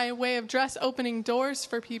my way of dress opening doors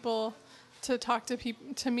for people to talk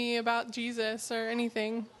to me about Jesus or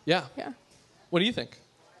anything. Yeah. Yeah. What do you think?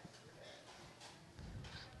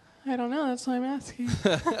 I don't know. That's why I'm asking.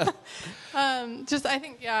 I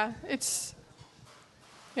think,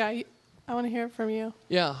 I want to hear it from you.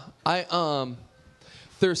 Yeah.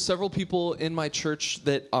 There's several people in my church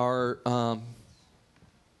that are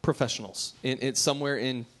professionals. It's somewhere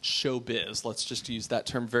in showbiz. Let's just use that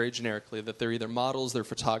term very generically, that they're either models, they're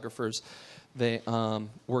photographers, they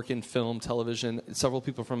work in film, television. Several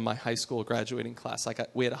people from my high school graduating class.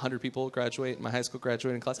 We had 100 people graduate in my high school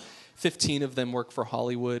graduating class. 15 of them work for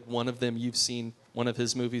Hollywood. One of them, you've seen one of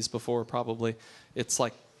his movies before, probably. It's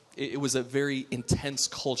it was a very intense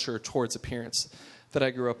culture towards appearance that I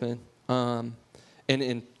grew up in.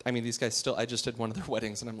 These guys still, I just did one of their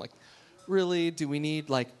weddings, and I'm like, really? Do we need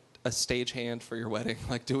a stagehand for your wedding?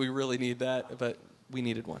 Do we really need that? But we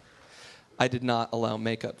needed one. I did not allow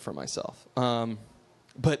makeup for myself.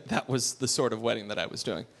 But that was the sort of wedding that I was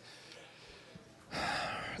doing.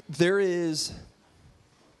 There's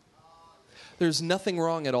nothing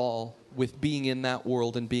wrong at all with being in that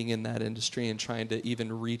world and being in that industry and trying to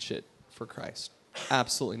even reach it for Christ.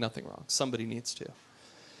 Absolutely nothing wrong. Somebody needs to.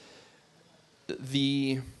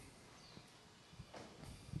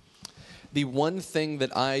 The one thing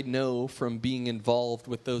that I know from being involved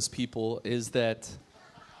with those people is that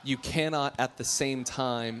you cannot at the same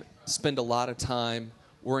time spend a lot of time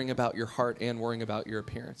worrying about your heart and worrying about your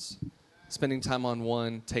appearance. Spending time on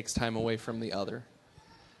one takes time away from the other.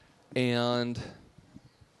 And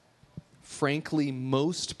frankly,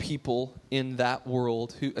 most people in that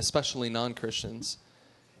world, who, especially non-Christians,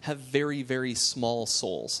 have very, very small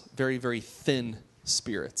souls, very, very thin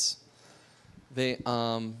spirits. They,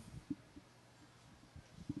 I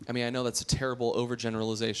know that's a terrible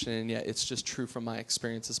overgeneralization, and yet it's just true from my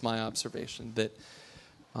experience. It's my observation that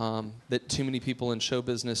too many people in show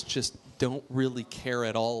business just don't really care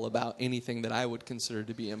at all about anything that I would consider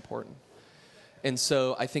to be important. And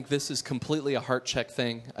so I think this is completely a heart check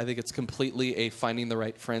thing. I think it's completely a finding the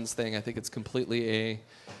right friends thing. I think it's completely a,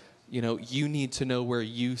 you need to know where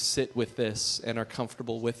you sit with this and are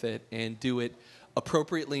comfortable with it and do it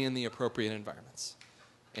appropriately in the appropriate environments.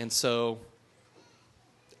 And so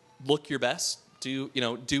look your best. Do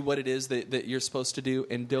what it is that you're supposed to do,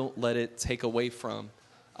 and don't let it take away from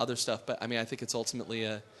other stuff. But I think it's ultimately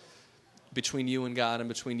between you and God and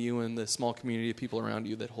between you and the small community of people around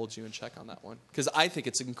you that holds you in check on that one. Because I think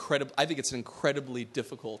it's incredible. I think it's an incredibly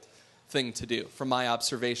difficult thing to do, from my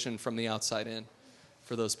observation from the outside in,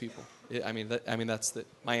 for those people. That's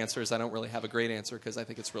my answer is I don't really have a great answer because I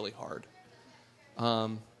think it's really hard.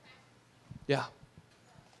 Yeah.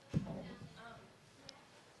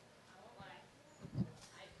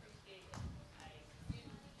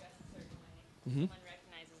 Someone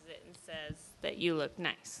recognizes it and says that you look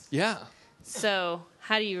nice. Yeah. So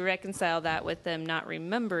how do you reconcile that with them not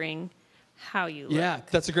remembering how you look? Yeah,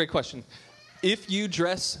 that's a great question. If you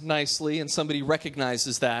dress nicely and somebody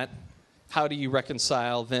recognizes that, how do you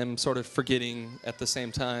reconcile them sort of forgetting at the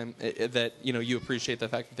same time that you appreciate the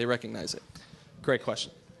fact that they recognize it? Great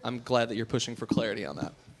question. I'm glad that you're pushing for clarity on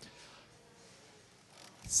that.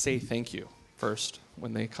 Say thank you first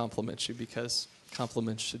when they compliment you, because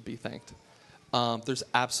compliments should be thanked. There's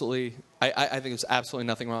absolutely, I think there's absolutely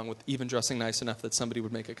nothing wrong with even dressing nice enough that somebody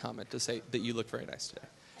would make a comment to say that you look very nice today,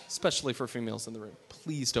 especially for females in the room.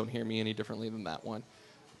 Please don't hear me any differently than that one.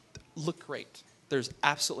 Look great. There's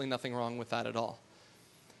absolutely nothing wrong with that at all.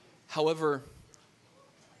 However,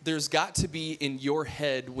 there's got to be in your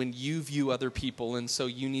head when you view other people, and so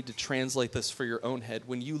you need to translate this for your own head.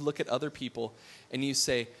 When you look at other people and you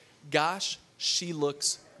say, gosh, she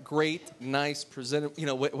looks great, nice,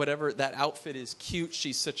 presentable, whatever, that outfit is cute,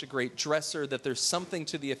 she's such a great dresser, that there's something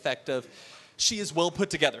to the effect of, she is well put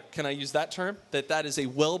together. Can I use that term? That is a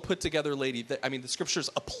well put together lady. The scriptures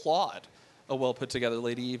applaud a well put together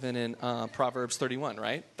lady, even in Proverbs 31,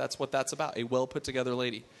 right? That's what that's about, a well put together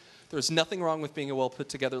lady. There's nothing wrong with being a well put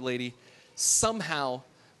together lady. Somehow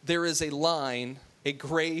there is a line, a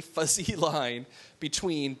gray, fuzzy line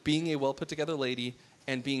between being a well put together lady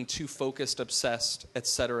and being too focused, obsessed,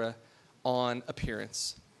 etc. on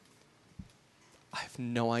appearance. I have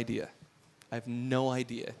no idea. I have no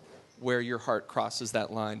idea where your heart crosses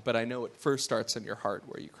that line, but I know it first starts in your heart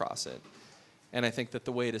where you cross it. And I think that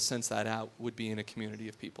the way to sense that out would be in a community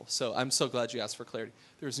of people. So I'm so glad you asked for clarity.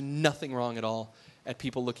 There's nothing wrong at all at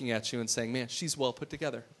people looking at you and saying, man, she's well put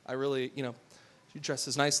together. I really, she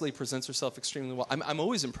dresses nicely, presents herself extremely well. I'm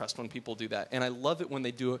always impressed when people do that. And I love it when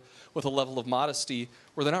they do it with a level of modesty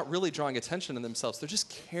where they're not really drawing attention to themselves. They're just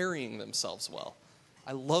carrying themselves well.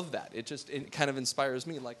 I love that. It kind of inspires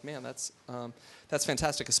me. Like, man, that's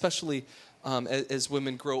fantastic, especially as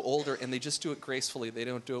women grow older and they just do it gracefully. They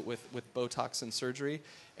don't do it with Botox and surgery,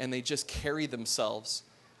 and they just carry themselves.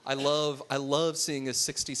 I love seeing a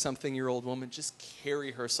 60-something-year-old woman just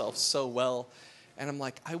carry herself so well. And I'm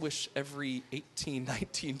like, I wish every 18,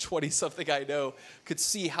 19, 20-something I know could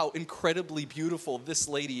see how incredibly beautiful this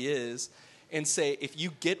lady is and say, if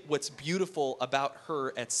you get what's beautiful about her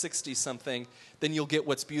at 60-something, then you'll get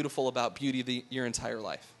what's beautiful about beauty your entire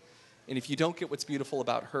life. And if you don't get what's beautiful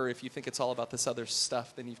about her, if you think it's all about this other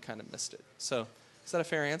stuff, then you've kind of missed it. So is that a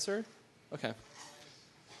fair answer? Okay.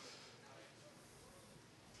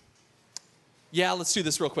 Yeah, let's do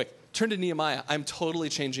this real quick. Turn to Nehemiah. I'm totally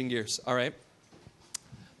changing gears, all right?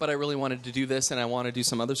 But I really wanted to do this, and I want to do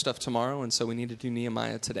some other stuff tomorrow, and so we need to do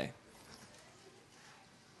Nehemiah today.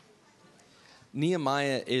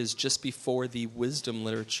 Nehemiah is just before the wisdom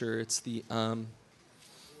literature. It's the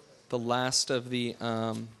last of the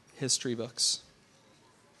history books.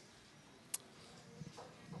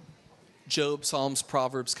 Job, Psalms,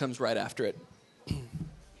 Proverbs comes right after it.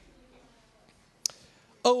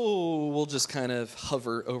 Oh, we'll just kind of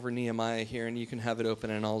hover over Nehemiah here, and you can have it open,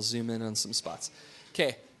 and I'll zoom in on some spots.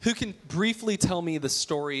 Okay, who can briefly tell me the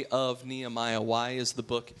story of Nehemiah? Why is the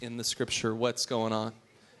book in the scripture? What's going on?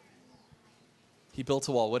 He built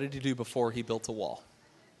a wall. What did he do before he built a wall?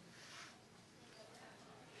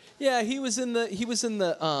 Yeah, he was a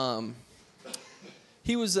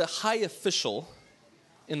high official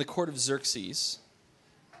in the court of Xerxes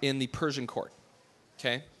in the Persian court.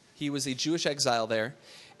 Okay? He was a Jewish exile there.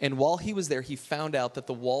 And while he was there, he found out that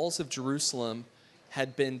the walls of Jerusalem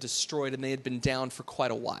had been destroyed and they had been down for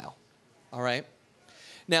quite a while. All right?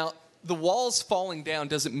 Now, the walls falling down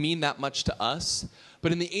doesn't mean that much to us,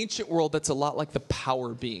 but in the ancient world, that's a lot like the power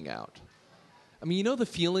being out. I mean, you know the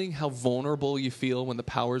feeling how vulnerable you feel when the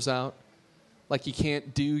power's out? Like you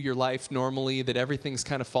can't do your life normally, that everything's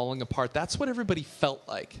kind of falling apart. That's what everybody felt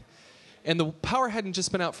like. And the power hadn't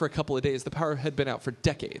just been out for a couple of days. The power had been out for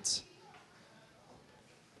decades.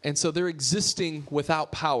 And so they're existing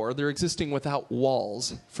without power. They're existing without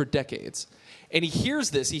walls for decades. And he hears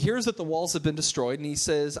this. He hears that the walls have been destroyed, and he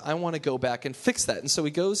says, I want to go back and fix that. And so he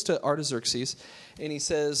goes to Artaxerxes, and he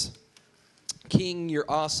says, King, you're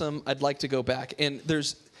awesome. I'd like to go back. And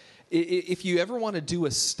if you ever want to do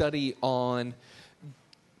a study on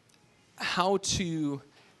how to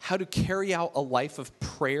carry out a life of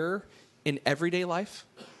prayer in everyday life,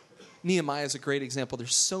 Nehemiah is a great example.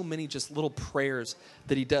 There's so many just little prayers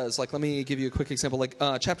that he does. Like, let me give you a quick example. Like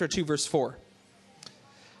chapter 2, verse 4.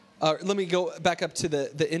 Let me go back up to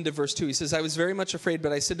the end of verse 2. He says, I was very much afraid,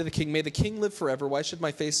 but I said to the king, may the king live forever. Why should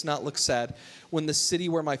my face not look sad when the city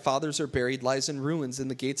where my fathers are buried lies in ruins and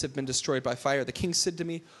the gates have been destroyed by fire? The king said to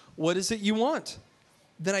me, what is it you want?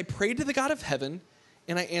 Then I prayed to the God of heaven,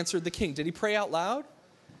 and I answered the king. Did he pray out loud?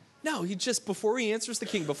 No, before he answers the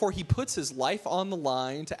king, before he puts his life on the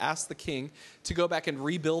line to ask the king to go back and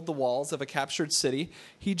rebuild the walls of a captured city,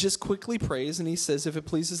 he just quickly prays and he says, if it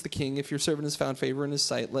pleases the king, if your servant has found favor in his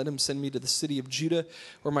sight, let him send me to the city of Judah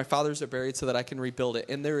where my fathers are buried so that I can rebuild it.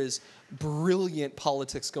 And there is brilliant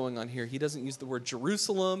politics going on here. He doesn't use the word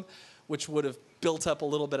Jerusalem, which would have built up a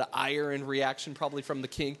little bit of ire and reaction probably from the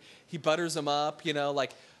king. He butters him up,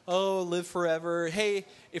 like, oh, live forever. Hey,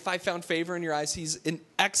 if I found favor in your eyes, he's an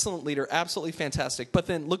excellent leader, absolutely fantastic. But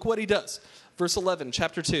then look what he does. Verse 11,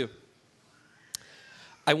 chapter 2.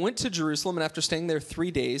 I went to Jerusalem, and after staying there 3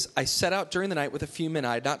 days, I set out during the night with a few men.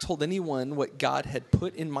 I had not told anyone what God had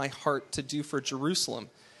put in my heart to do for Jerusalem.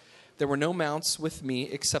 There were no mounts with me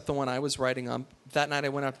except the one I was riding on. That night I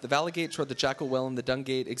went out to the valley gate, toward the jackal well and the dung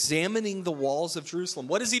gate, examining the walls of Jerusalem.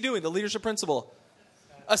 What is he doing? The leadership principle.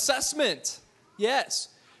 Assessment. Yes.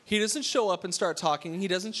 He doesn't show up and start talking. He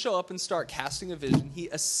doesn't show up and start casting a vision. He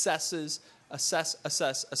assesses,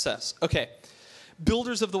 assess. Okay.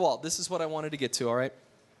 Builders of the wall. This is what I wanted to get to, all right?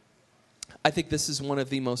 I think this is one of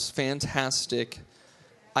the most fantastic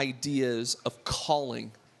ideas of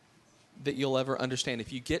calling that you'll ever understand.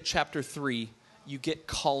 If you get chapter 3, you get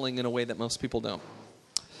calling in a way that most people don't.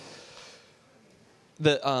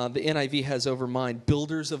 The NIV has over mine,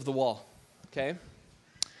 builders of the wall. Okay?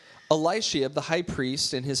 Elishiab, the high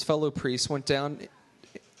priest, and his fellow priests went down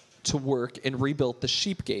to work and rebuilt the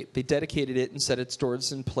sheep gate. They dedicated it and set its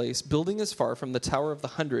doors in place, building as far from the Tower of the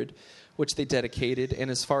 100, which they dedicated, and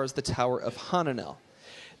as far as the Tower of Hananel.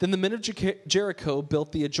 Then the men of Jericho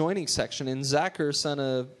built the adjoining section, and Zachar, son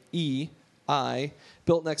of I,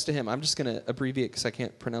 built next to him. I'm just going to abbreviate because I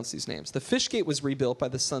can't pronounce these names. The fish gate was rebuilt by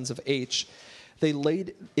the sons of H. They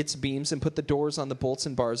laid its beams and put the doors on the bolts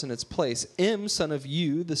and bars in its place. M, son of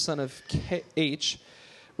U, the son of H,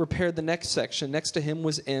 repaired the next section. Next to him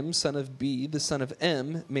was M, son of B, the son of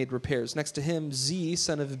M, made repairs. Next to him, Z,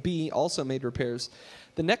 son of B, also made repairs.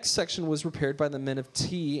 The next section was repaired by the men of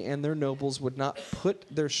T, and their nobles would not put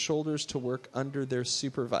their shoulders to work under their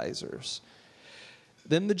supervisors.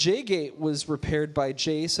 Then the J gate was repaired by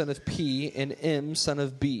J, son of P, and M, son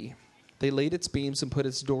of B. They laid its beams and put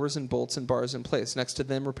its doors and bolts and bars in place. Next to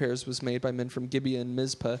them, repairs was made by men from Gibeah and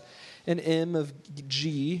Mizpah, and M of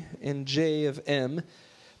G and J of M,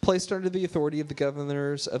 placed under the authority of the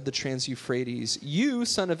governors of the Trans-Euphrates. U,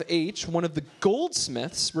 son of H, one of the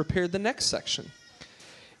goldsmiths, repaired the next section.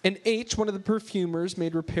 And H, one of the perfumers,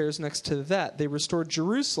 made repairs next to that. They restored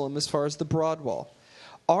Jerusalem as far as the broad wall.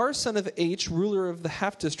 R, son of H, ruler of the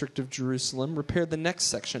half-district of Jerusalem, repaired the next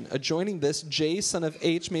section. Adjoining this, J, son of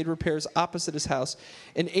H, made repairs opposite his house,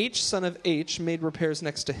 and H, son of H, made repairs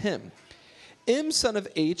next to him. M, son of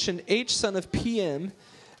H, and H, son of PM,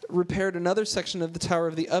 repaired another section of the Tower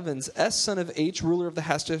of the Ovens. S, son of H, ruler of the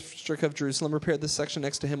half-district of Jerusalem, repaired this section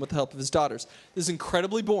next to him with the help of his daughters. This is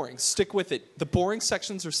incredibly boring. Stick with it. The boring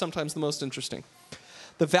sections are sometimes the most interesting.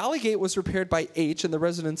 The valley gate was repaired by H and the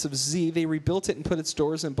residents of Z. They rebuilt it and put its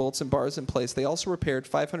doors and bolts and bars in place. They also repaired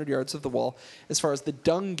 500 yards of the wall as far as the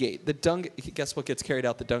dung gate. Guess what gets carried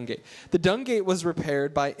out the dung gate? The dung gate was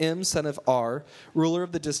repaired by M, son of R, ruler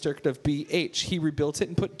of the district of BH. He rebuilt it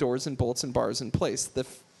and put doors and bolts and bars in place.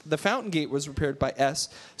 The fountain gate was repaired by S,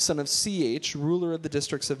 son of CH, ruler of the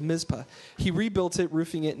districts of Mizpah. He rebuilt it,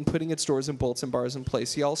 roofing it, and putting its doors and bolts and bars in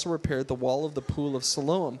place. He also repaired the wall of the pool of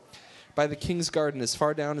Siloam by the king's garden, as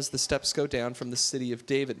far down as the steps go down from the city of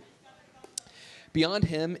David. Beyond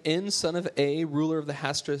him, N, son of A, ruler of the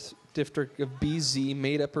Hastreth district of BZ,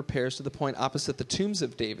 made up repairs to the point opposite the tombs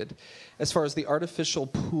of David, as far as the artificial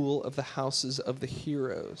pool of the houses of the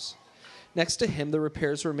heroes. Next to him, the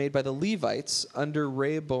repairs were made by the Levites under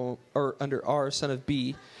R, son of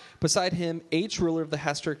B. Beside him, H, ruler of the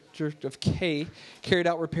district of K, carried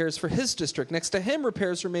out repairs for his district. Next to him,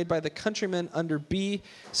 repairs were made by the countrymen under B,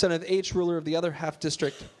 son of H, ruler of the other half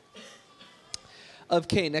district of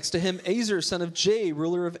K. Next to him, Azer, son of J,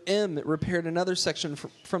 ruler of M, repaired another section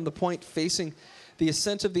from the point facing the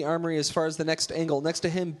ascent of the armory as far as the next angle. Next to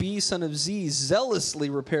him, B, son of Z,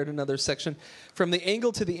 zealously repaired another section from the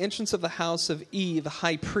angle to the entrance of the house of E, the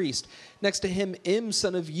high priest. Next to him, M,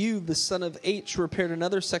 son of U, the son of H, repaired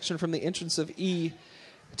another section from the entrance of E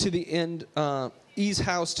to the end, E's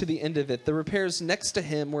house to the end of it. The repairs next to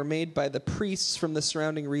him were made by the priests from the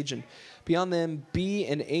surrounding region. Beyond them, B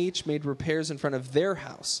and H made repairs in front of their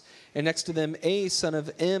house. And next to them, A, son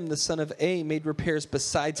of M, the son of A, made repairs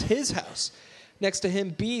besides his house. Next to him,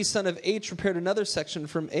 B, son of H, repaired another section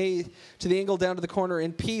from A to the angle down to the corner,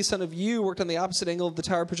 and P, son of U, worked on the opposite angle of the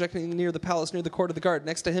tower projecting near the palace, near the court of the guard.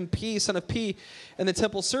 Next to him, P, son of P, and the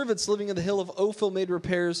temple servants living in the hill of Ophel made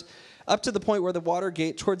repairs up to the point where the water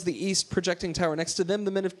gate towards the east projecting tower. Next to them,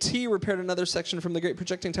 the men of T repaired another section from the great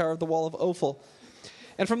projecting tower of the wall of Ophel.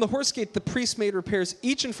 And from the horse gate, the priests made repairs,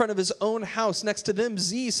 each in front of his own house. Next to them,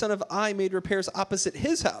 Z, son of I, made repairs opposite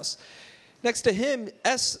his house. Next to him,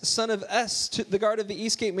 S, son of S, the guard of the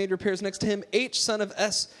east gate, made repairs. Next to him, H, son of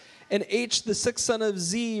S, and H, the sixth son of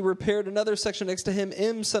Z, repaired another section. Next to him,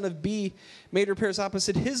 M, son of B, made repairs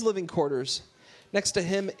opposite his living quarters. Next to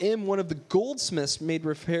him, M, one of the goldsmiths, made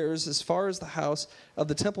repairs as far as the house of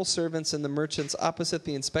the temple servants and the merchants opposite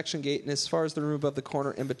the inspection gate and as far as the room above the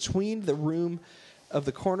corner. And between the room of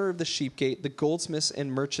the corner of the sheep gate, the goldsmiths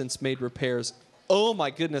and merchants made repairs. Oh my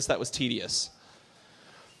goodness, that was tedious.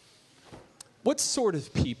 What sort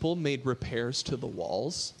of people made repairs to the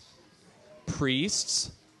walls?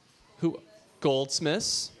 Priests.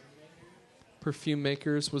 Goldsmiths. Perfume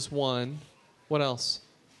makers was one. What else?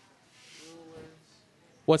 Rulers.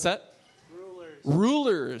 What's that?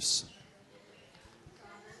 Rulers.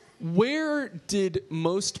 Where did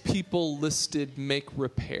most people listed make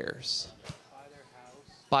repairs? By their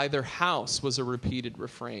house. By their house was a repeated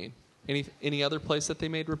refrain. Any other place that they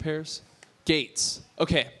made repairs? Gates.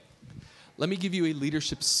 Okay. Let me give you a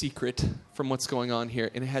leadership secret from what's going on here,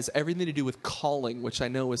 and it has everything to do with calling, which I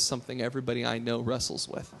know is something everybody I know wrestles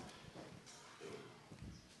with.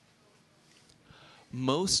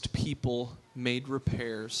 Most people made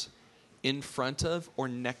repairs in front of or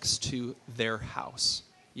next to their house.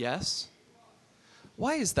 Yes?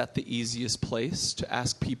 Why is that the easiest place to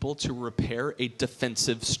ask people to repair a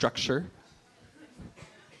defensive structure?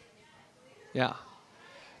 Yeah.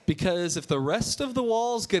 Because if the rest of the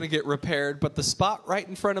wall's going to get repaired, but the spot right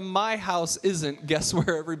in front of my house isn't, guess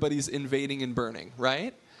where everybody's invading and burning,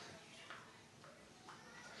 right?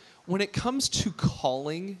 When it comes to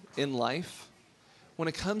calling in life, when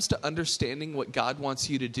it comes to understanding what God wants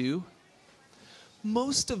you to do,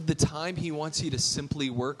 most of the time he wants you to simply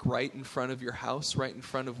work right in front of your house, right in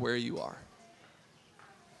front of where you are.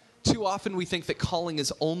 Too often we think that calling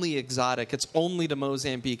is only exotic, it's only to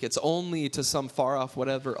Mozambique, it's only to some far off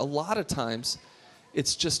whatever. A lot of times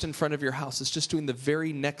it's just in front of your house. It's just doing the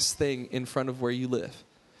very next thing in front of where you live.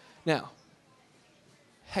 Now,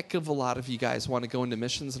 heck of a lot of you guys want to go into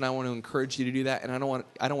missions, and I want to encourage you to do that, and I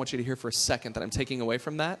don't want you to hear for a second that I'm taking away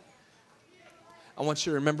from that. I want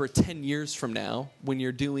you to remember 10 years from now, when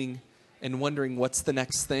you're doing and wondering what's the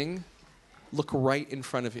next thing, look right in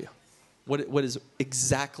front of you. What is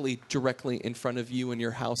exactly directly in front of you in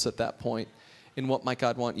your house at that point, and what might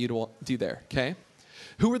God want you to do there, okay?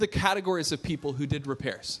 Who are the categories of people who did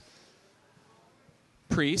repairs?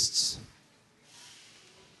 Priests,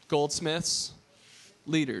 goldsmiths,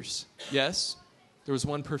 leaders. Yes? There was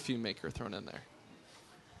one perfume maker thrown in there.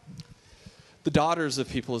 The daughters of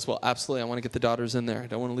people as well. Absolutely, I want to get the daughters in there. I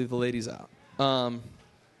don't want to leave the ladies out.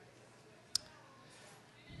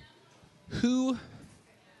 Who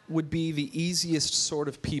would be the easiest sort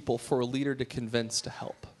of people for a leader to convince to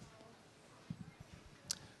help?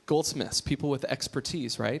 Goldsmiths, people with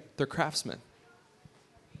expertise, right? They're craftsmen.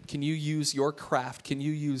 Can you use your craft? Can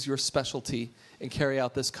you use your specialty and carry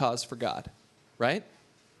out this cause for God? Right?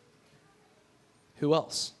 Who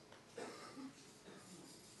else?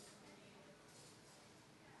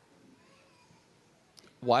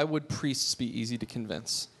 Why would priests be easy to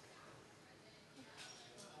convince?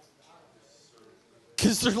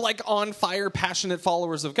 Because they're like on fire, passionate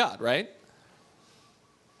followers of God, right?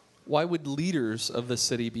 Why would leaders of the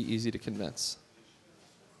city be easy to convince?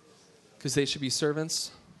 Because they should be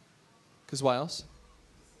servants? Because why else?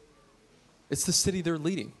 It's the city they're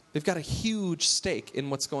leading. They've got a huge stake in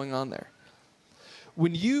what's going on there.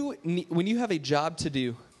 When you have a job to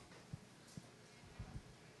do,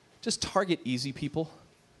 just target easy people.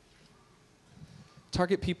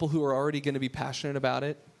 Target people who are already going to be passionate about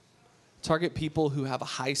it. Target people who have a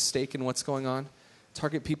high stake in what's going on.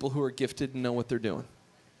 Target people who are gifted and know what they're doing.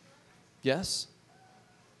 Yes?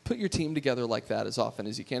 Put your team together like that as often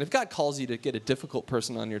as you can. If God calls you to get a difficult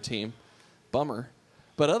person on your team, bummer.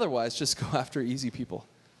 But otherwise, just go after easy people.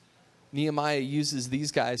 Nehemiah uses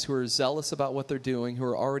these guys who are zealous about what they're doing, who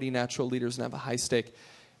are already natural leaders and have a high stake,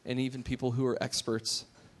 and even people who are experts,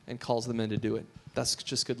 and calls them in to do it. That's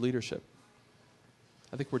just good leadership.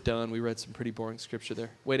 I think we're done. We read some pretty boring scripture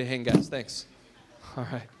there. Way to hang, guys. Thanks. All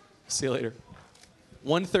right. See you later.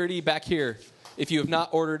 1:30 back here. If you have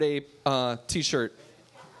not ordered a T-shirt,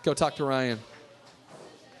 go talk to Ryan.